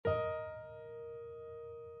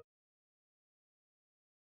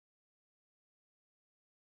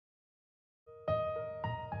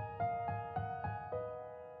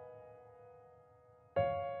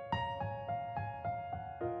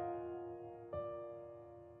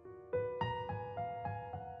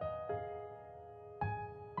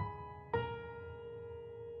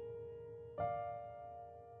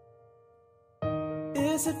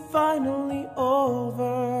Is it finally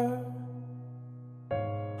over?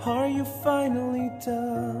 Are you finally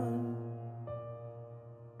done?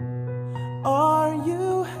 Are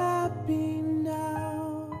you happy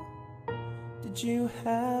now? Did you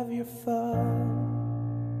have your fun?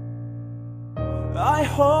 I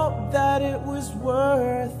hope that it was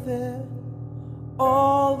worth it,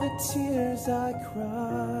 all the tears I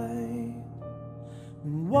cried.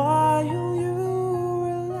 And while you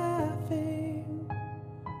were laughing,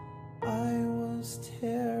 I was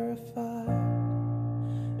terrified.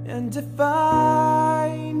 And if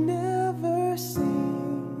I never see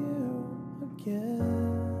you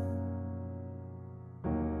again,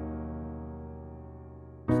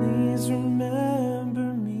 please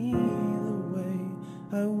remember me the way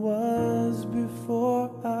I was before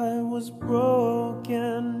I was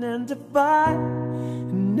broken. And if I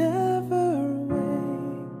never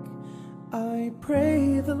wake, I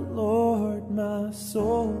pray the Lord my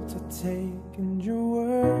soul to take, and your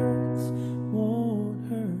words won't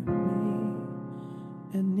hurt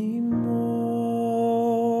me anymore.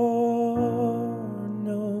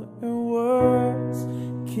 No, your words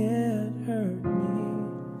can't hurt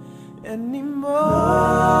me anymore.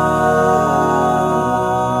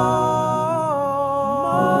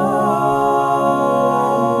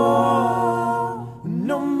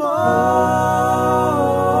 No more,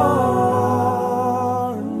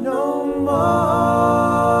 no more.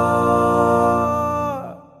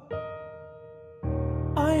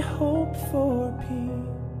 I hope for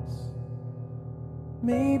peace.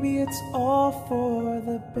 Maybe it's all for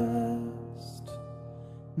the best.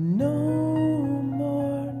 No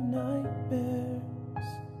more nightmares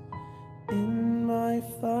in my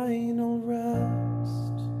final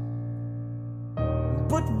rest.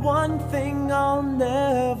 But one thing I'll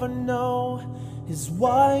never know is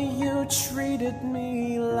why you treated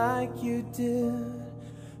me like you did.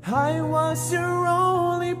 I was your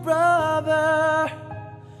only brother,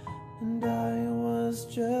 and I was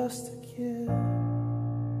just a kid.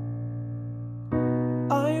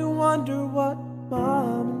 I wonder what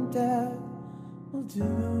Mom and Dad will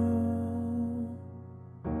do.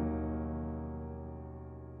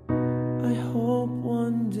 I hope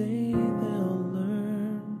one day they'll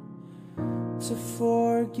learn to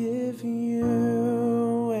forgive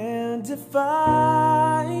you. And if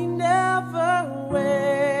I never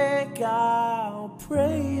wake, I'll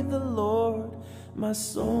pray the Lord my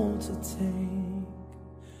soul to take.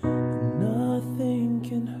 Nothing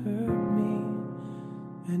can hurt